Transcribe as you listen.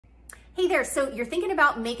Hey there, so you're thinking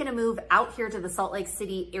about making a move out here to the Salt Lake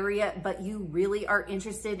City area, but you really are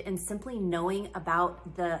interested in simply knowing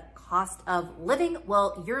about the cost of living?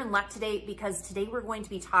 Well, you're in luck today because today we're going to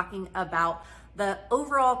be talking about the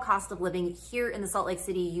overall cost of living here in the Salt Lake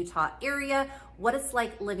City, Utah area, what it's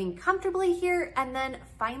like living comfortably here, and then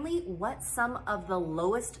finally, what some of the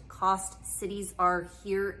lowest cost cities are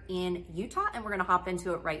here in Utah, and we're gonna hop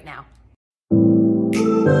into it right now.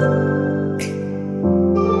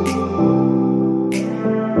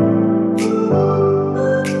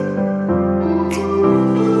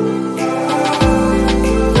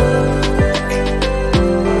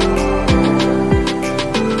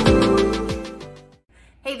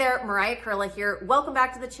 Mariah here. Welcome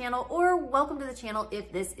back to the channel, or welcome to the channel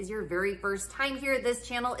if this is your very first time here. This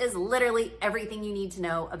channel is literally everything you need to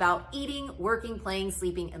know about eating, working, playing,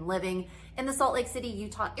 sleeping, and living in the Salt Lake City,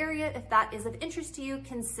 Utah area. If that is of interest to you,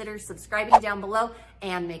 consider subscribing down below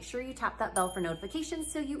and make sure you tap that bell for notifications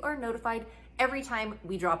so you are notified every time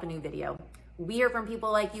we drop a new video. We hear from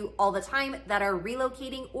people like you all the time that are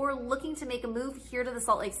relocating or looking to make a move here to the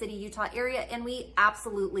Salt Lake City, Utah area, and we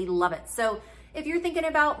absolutely love it. So if you're thinking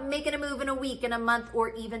about making a move in a week, in a month,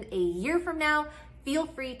 or even a year from now, feel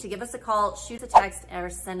free to give us a call, shoot a text, or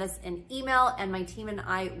send us an email, and my team and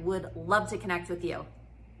I would love to connect with you.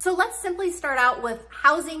 So let's simply start out with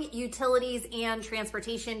housing, utilities, and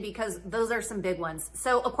transportation because those are some big ones.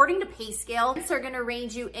 So according to PayScale, it's going to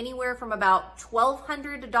range you anywhere from about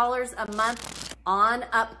 $1,200 a month on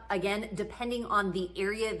up, again, depending on the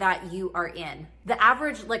area that you are in. The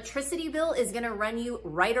average electricity bill is going to run you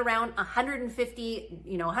right around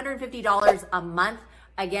 $150 a month.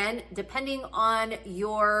 Again, depending on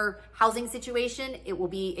your housing situation, it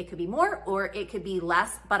could be more or it could be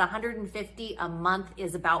less, but $150 a month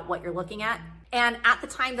is about what you're looking at. And at the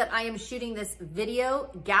time that I am shooting this video,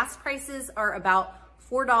 gas prices are about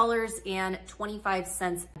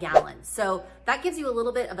 $4.25 a gallon. So that gives you a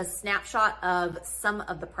little bit of a snapshot of some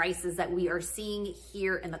of the prices that we are seeing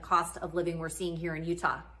here and the cost of living we're seeing here in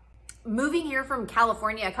Utah. Moving here from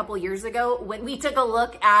California a couple years ago, when we took a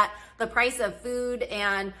look at the price of food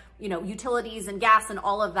and utilities and gas and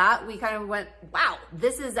all of that, we kind of went, wow,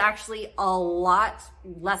 this is actually a lot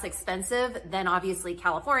less expensive than obviously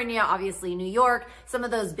California, obviously New York, some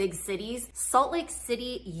of those big cities. Salt Lake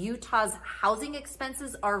City, Utah's housing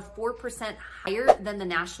expenses are 4% higher than the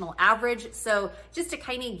national average. So just to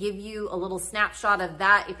kind of give you a little snapshot of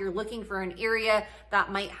that, if you're looking for an area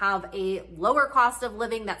that might have a lower cost of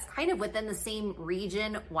living that's kind of within the same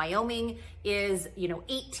region, Wyoming is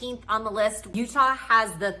 18th on the list. Utah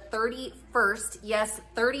has the 31st, yes,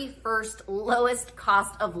 31st lowest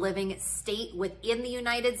cost of living state within the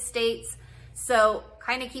United States. So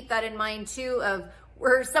kind of keep that in mind too,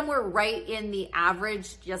 we're somewhere right in the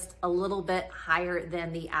average, just a little bit higher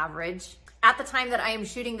than the average. At the time that I am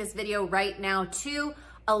shooting this video right now too,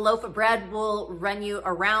 a loaf of bread will run you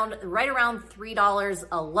right around $3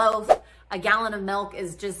 a loaf. A gallon of milk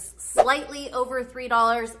is just slightly over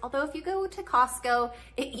 $3. Although if you go to Costco,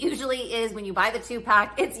 it usually is, when you buy the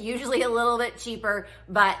 2-pack, it's usually a little bit cheaper,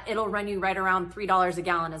 but it'll run you right around $3 a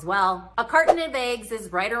gallon as well. A carton of eggs is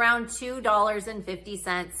right around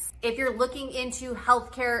 $2.50. If you're looking into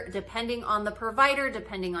healthcare, depending on the provider,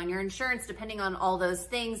 depending on your insurance, depending on all those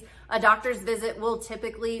things, a doctor's visit will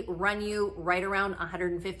typically run you right around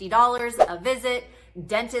 $150 a visit.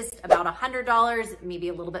 Dentist, about $100, maybe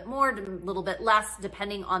a little bit more, a little bit less,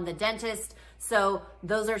 depending on the dentist. So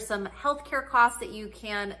those are some healthcare costs that you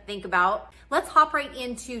can think about. Let's hop right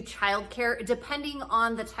into childcare. Depending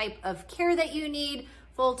on the type of care that you need,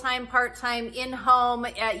 full-time, part-time, in-home,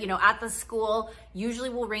 at the school, usually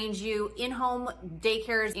will range you. In-home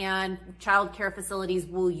daycares and childcare facilities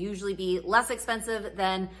will usually be less expensive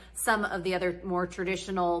than some of the other more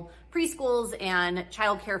traditional preschools and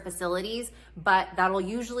childcare facilities, but that'll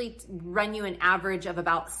usually run you an average of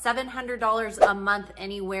about $700 a month,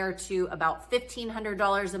 anywhere to about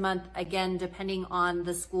 $1,500 a month, again, depending on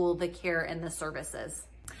the school, the care, and the services.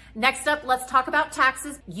 Next up, let's talk about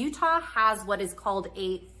taxes. Utah has what is called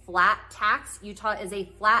a flat tax. Utah is a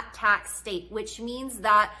flat tax state, which means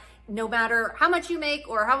that no matter how much you make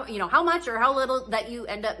or how much or how little that you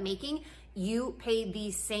end up making, you pay the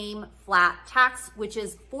same flat tax, which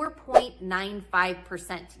is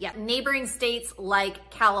 4.95%. Yeah, neighboring states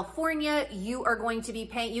like California, you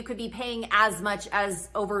could be paying as much as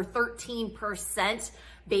over 13%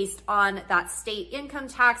 based on that state income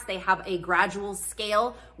tax. They have a gradual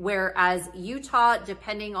scale, whereas Utah,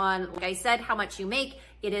 depending on, like I said, how much you make,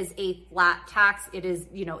 it is a flat tax. It is,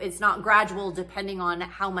 it's not gradual depending on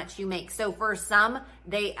how much you make. So for some,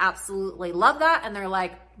 they absolutely love that. And they're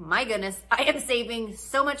like, my goodness, I am saving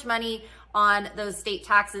so much money on those state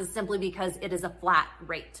taxes simply because it is a flat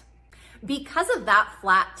rate. Because of that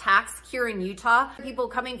flat tax here in Utah, people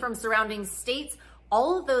coming from surrounding states,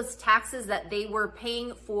 all of those taxes that they were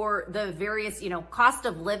paying for the various, cost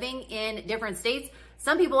of living in different states,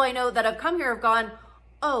 some people I know that have come here have gone,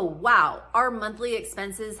 oh, wow, our monthly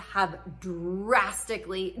expenses have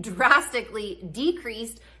drastically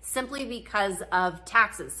decreased simply because of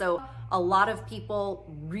taxes. So a lot of people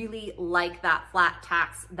really like that flat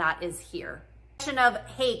tax that is here. Question of,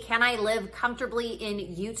 hey, can I live comfortably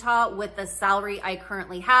in Utah with the salary I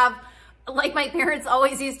currently have? Like my parents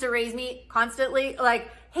always used to raise me constantly,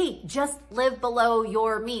 like, hey, just live below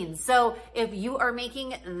your means. So if you are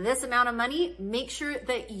making this amount of money, make sure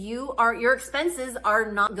that your expenses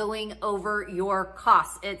are not going over your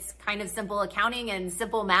costs. It's kind of simple accounting and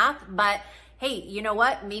simple math, but hey, you know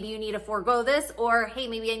what? Maybe you need to forego this, or hey,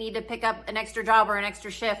 maybe I need to pick up an extra job or an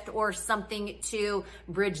extra shift or something to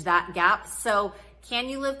bridge that gap. So can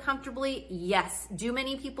you live comfortably? Yes. Do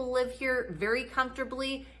many people live here very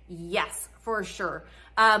comfortably? Yes, for sure.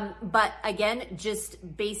 But again,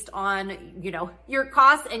 just based on, your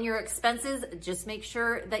costs and your expenses, just make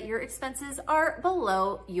sure that your expenses are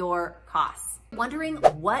below your costs. Wondering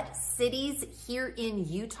what cities here in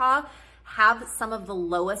Utah have some of the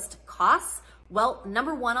lowest costs? Well,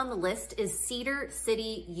 number one on the list is Cedar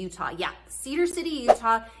City, Utah. Yeah, Cedar City,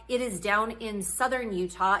 Utah. It is down in southern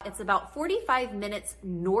Utah. It's about 45 minutes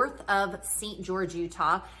north of St. George,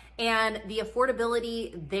 Utah. And the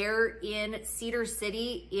affordability there in Cedar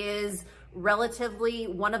City is relatively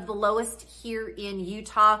one of the lowest here in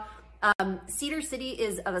Utah. Cedar City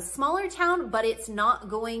is a smaller town, but it's not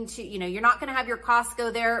going to, you're not going to have your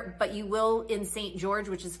Costco there, but you will in St. George,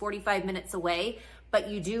 which is 45 minutes away. But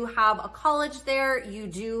you do have a college there. You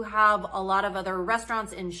do have a lot of other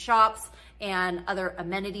restaurants and shops and other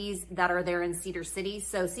amenities that are there in Cedar City.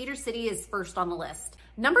 So Cedar City is first on the list.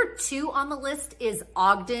 Number two on the list is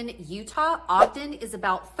Ogden, Utah. Ogden is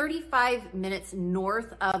about 35 minutes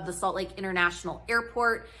north of the Salt Lake International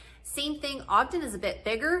Airport. Same thing, Ogden is a bit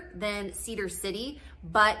bigger than Cedar City,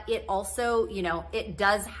 but it also, it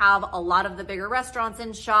does have a lot of the bigger restaurants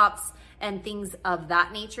and shops and things of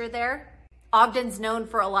that nature there. Ogden's known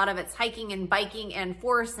for a lot of its hiking and biking and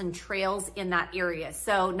forests and trails in that area.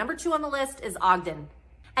 So number two on the list is Ogden.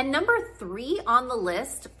 And number three on the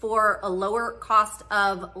list for a lower cost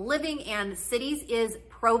of living and cities is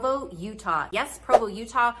Provo, Utah. Yes, Provo,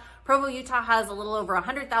 Utah. Provo, Utah has a little over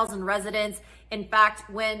 100,000 residents. In fact,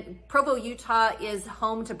 when Provo, Utah is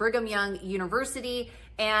home to Brigham Young University,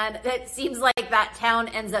 and it seems like that town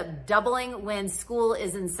ends up doubling when school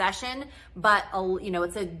is in session, but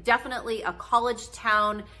it's definitely a college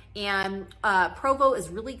town, and Provo is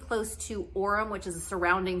really close to Orem, which is a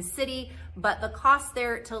surrounding city, but the cost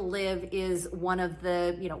there to live is one of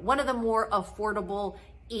the more affordable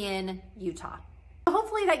in Utah.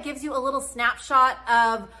 Hopefully that gives you a little snapshot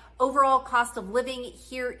of overall cost of living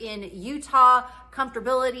here in Utah,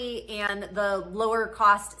 comfortability, and the lower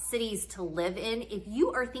cost cities to live in. If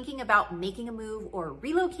you are thinking about making a move or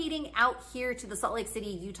relocating out here to the Salt Lake City,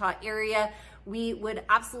 Utah area, we would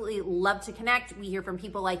absolutely love to connect. We hear from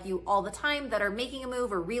people like you all the time that are making a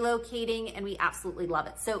move or relocating, and we absolutely love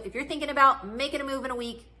it. So if you're thinking about making a move in a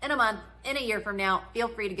week, in a month, in a year from now, feel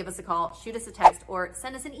free to give us a call, shoot us a text, or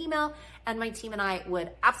send us an email, and my team and I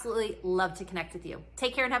would absolutely love to connect with you.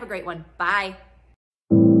 Take care and have a great one. Bye.